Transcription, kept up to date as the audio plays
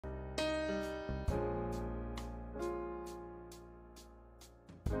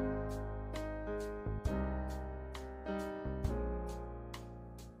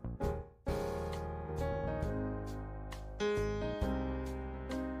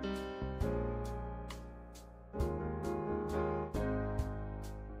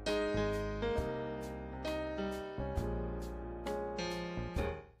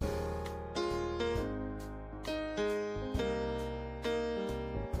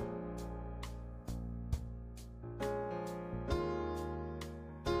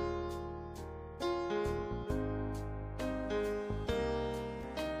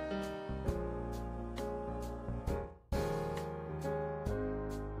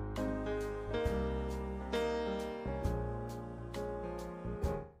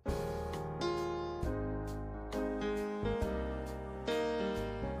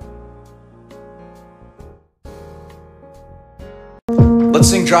Let's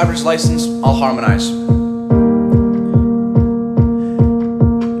sing Driver's License, I'll harmonize.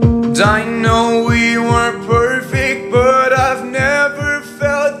 And I know we weren't perfect, but I've never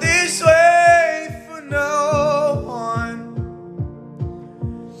felt this way for no one.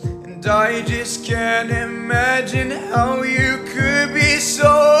 And I just can't imagine how you could be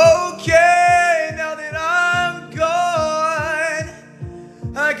so okay now that I'm gone.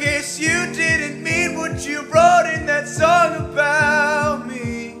 I guess you didn't mean what you wrote in that song about me.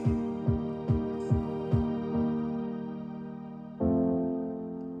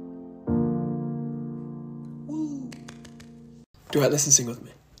 Duet, listen, sing with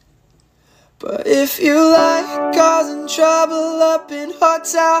me. But if you like causing trouble up in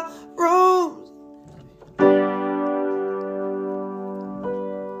hotel rooms,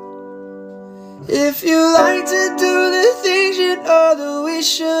 if you like to do the things you know that we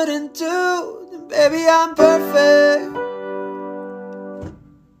shouldn't do, then baby, I'm perfect.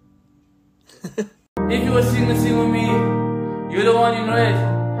 If you were sing with me, you're the one in red.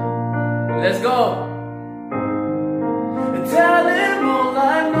 Let's go. Tell him all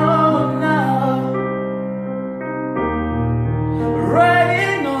I know now.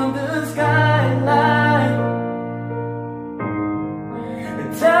 Riding on the skyline.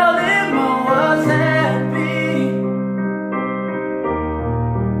 Tell him I was happy.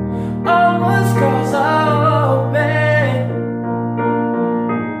 Almost cause I open.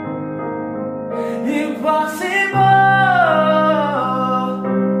 Impossible.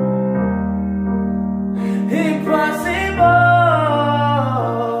 Impossible.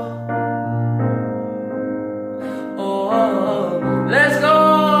 Let's go.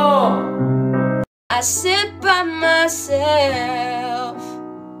 I sit by myself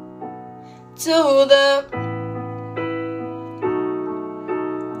to the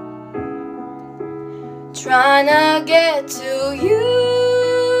trying to get to you.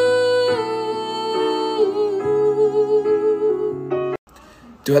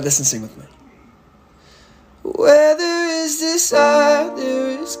 Duet, listen, sing with me. Where there is desire, there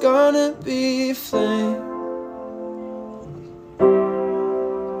is gonna be a flame.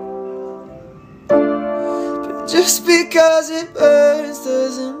 But just because it burns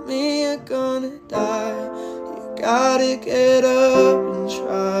doesn't mean you're gonna die. You gotta get up and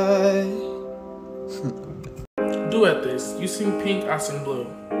try. Duet this. You sing pink, I sing blue.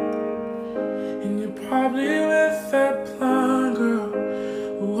 And you're probably with that blonde girl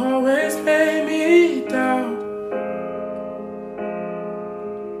who always made me doubt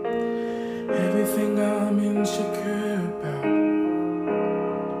everything I'm insecure about.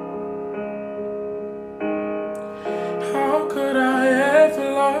 How could I ever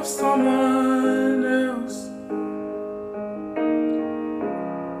love someone else?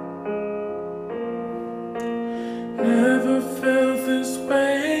 Never felt this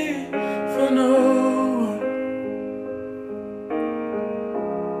way for no one.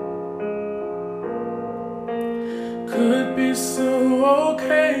 Could be so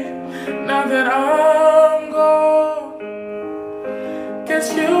okay now that I'm gone. Guess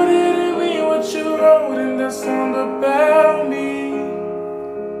you didn't mean what you wrote in that song about me.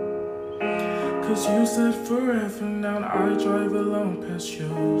 Cause you said forever, now I drive alone past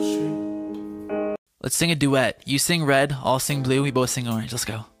your street. Let's sing a duet. You sing red, I'll sing blue, we both sing orange. Let's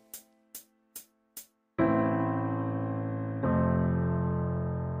go.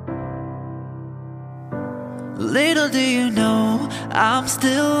 Little do you know, I'm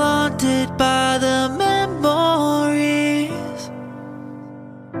still haunted by the memories.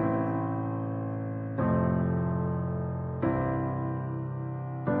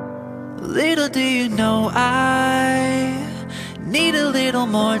 Little do you know, I need a little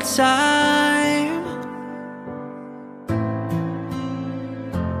more time.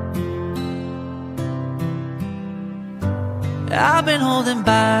 I've been holding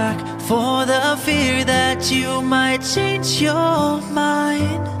back for the fear that you might change your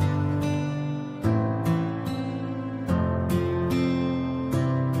mind.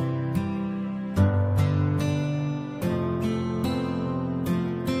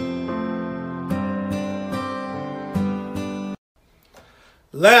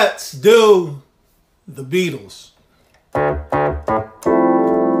 Let's do the Beatles.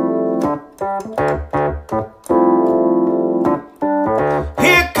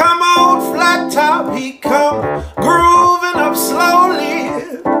 Here come old flat top, he come grooving up slowly.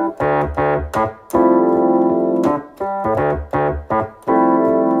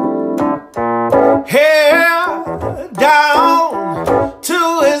 Hair down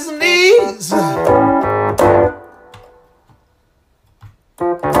to his knees.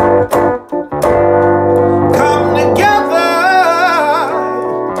 Come together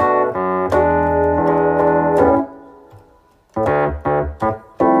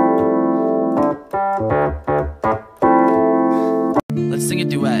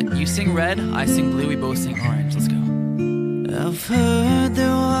both sing Orange. Let's go. I've heard there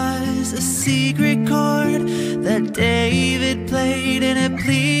was a secret chord that David played and it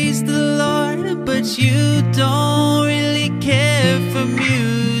pleased the Lord, but you don't really care for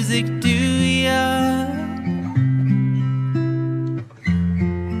music, do ya?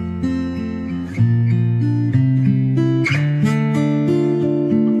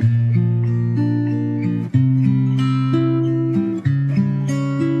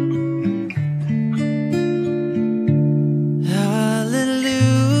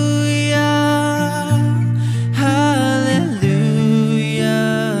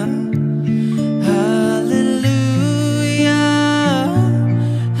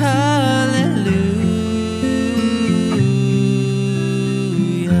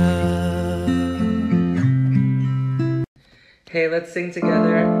 Hey, let's sing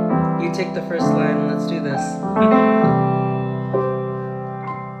together. You take the first line and let's do this.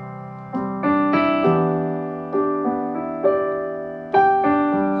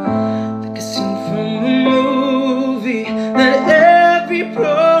 Like a scene from a movie that every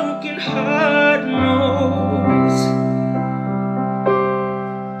broken heart knows.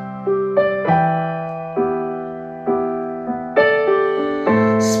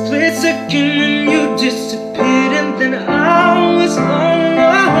 Split second when you disappeared and then I was alone.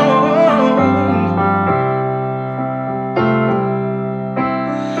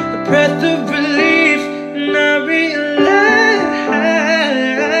 A breath of relief and I realized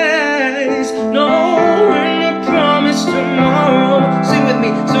no one I promised tomorrow. Sing with me.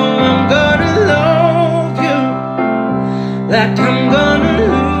 So I'm gonna love you like I'm gonna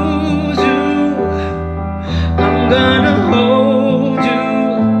lose you. I'm gonna hold you.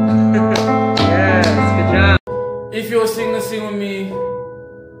 If you're a singer, sing with me.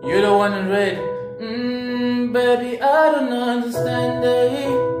 You're the one in red. Baby, I don't understand it.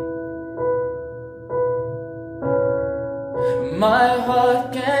 My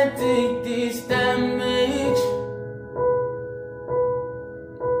heart can't take this damage.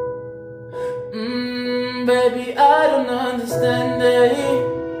 Baby, I don't understand it.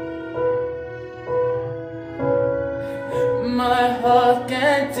 My heart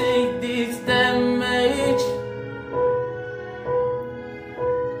can't take this damage.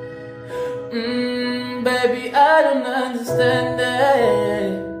 Baby, I don't understand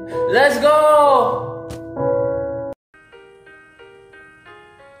it. Let's go!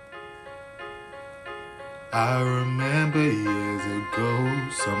 I remember years ago,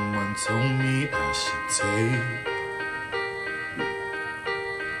 someone told me I should take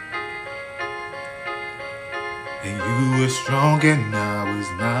and you were strong and I was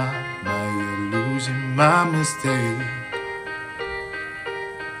not. My illusion, my mistake.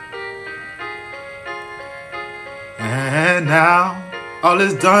 And now, all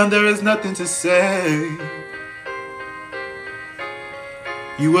is done, there is nothing to say.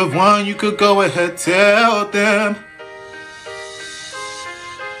 You have won, you could go ahead, tell them.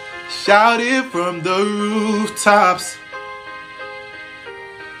 Shout it from the rooftops.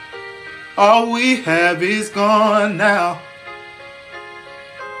 All we have is gone now.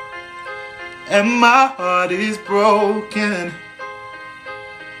 And my heart is broken.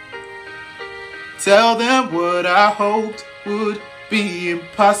 Tell them what I hoped would be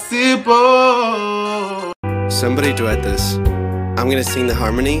impossible. Somebody duet this. I'm gonna sing the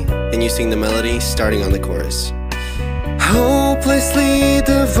harmony, and you sing the melody starting on the chorus. Hopelessly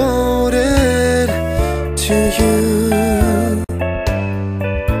devoted to you.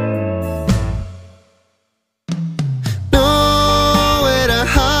 Nowhere to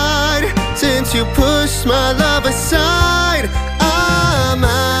hide since you pushed my love aside. I'm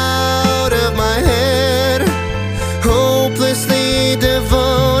out of my head. Hopelessly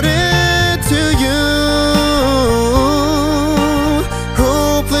devoted to you.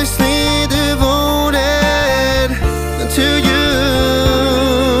 Hopelessly devoted to you.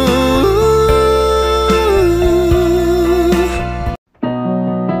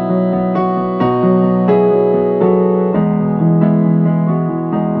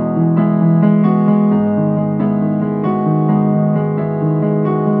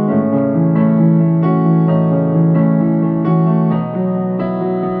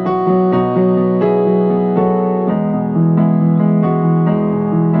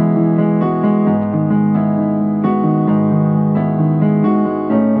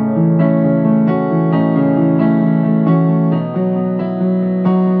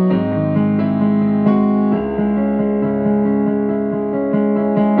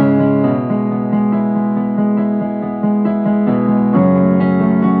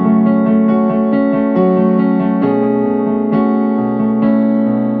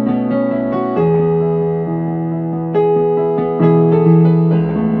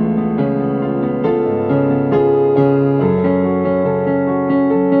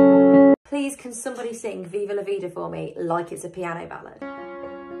 like it's a piano ballad.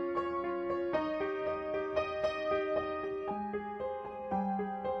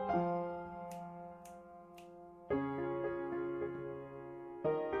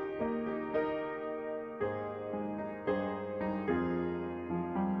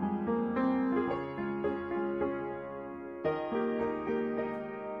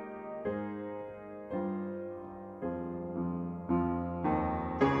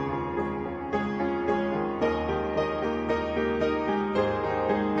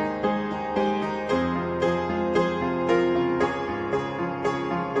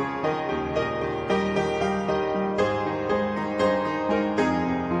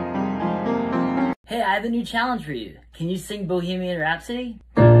 Hey, I have a new challenge for you. Can you sing Bohemian Rhapsody?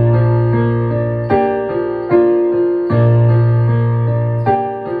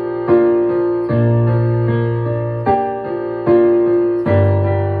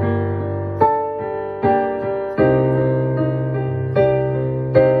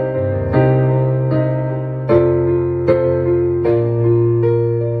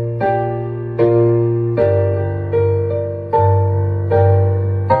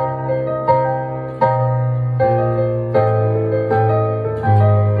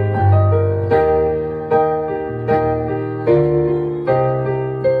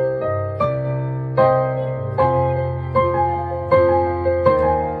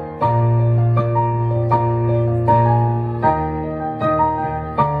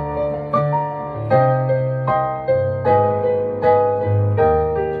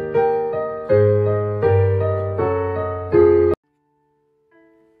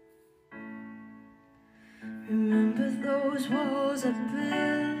 Remember those walls I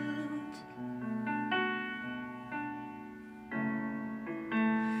built?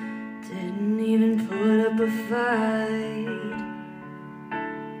 Didn't even put up a fight.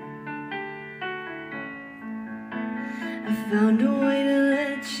 I found a way to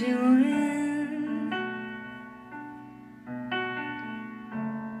let you in.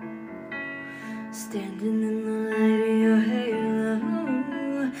 Standing in the light of your halo,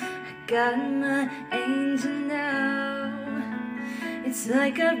 I got my angel now. It's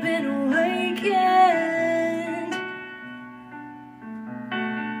like I've been awakened.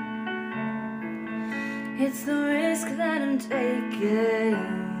 It's the risk that I'm taking.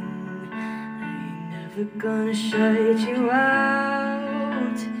 I ain't never gonna shut you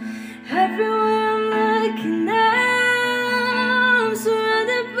out. Everywhere I'm looking now, I'm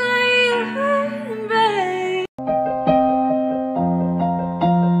surrounded by your embrace.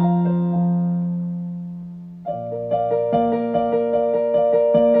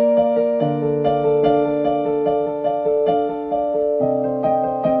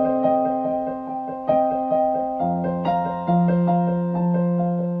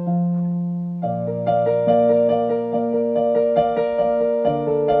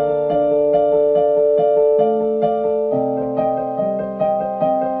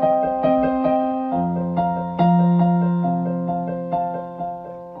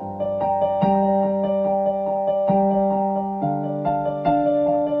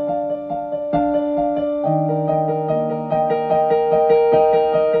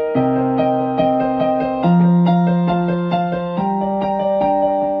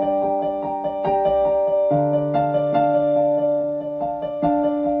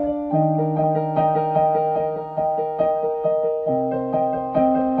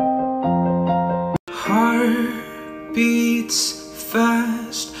 Heart beats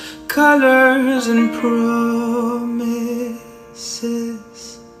fast, colors and promises.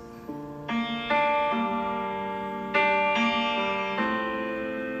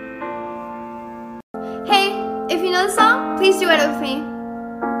 Hey, if you know the song, please duet it with me.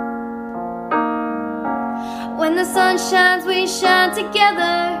 When the sun shines, we shine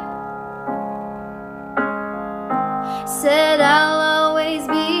together. Said I'll always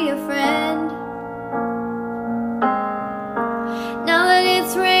be your friend. Now that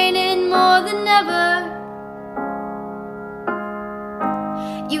it's raining more than ever,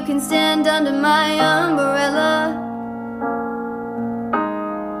 you can stand under my umbrella.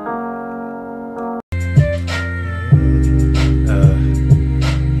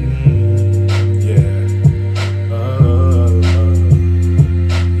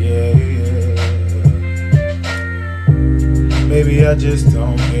 Maybe I just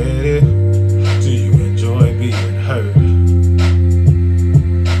don't get it. Do you enjoy being hurt?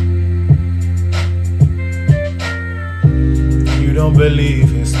 You don't believe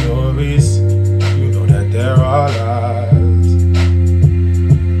his stories. You know that there are lies.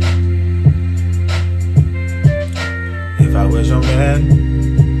 If I was your man,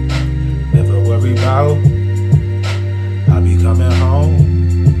 never worry about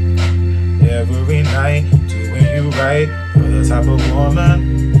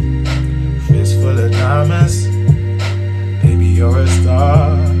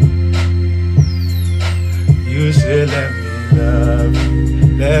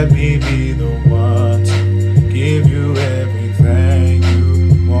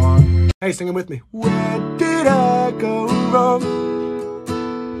Hey, sing it with me. Where did I go wrong?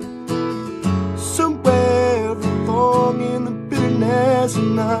 Somewhere along in the bitterness of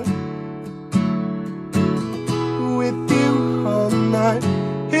night. With you all night,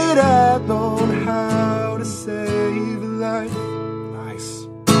 had I known how to save a life. Nice.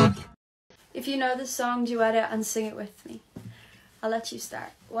 If you know the song, duet it and sing it with me. I'll let you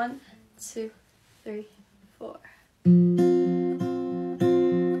start. 1, 2, 3, 4.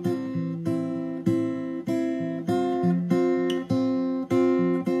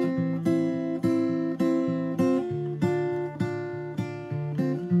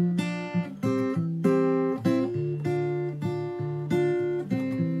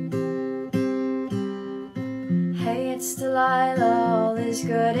 Hey, it's Delilah, all is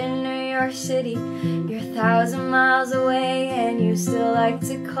good in New York City. You're 1,000 miles away and you still like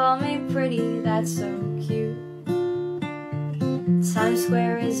to call me pretty. That's so cute. Times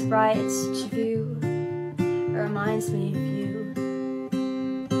Square is bright, it's such a view. It reminds me of you.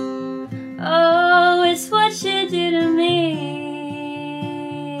 Oh, it's what you do to me.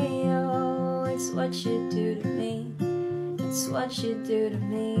 Oh, it's what you do to me. It's what you do to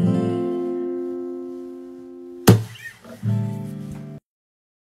me.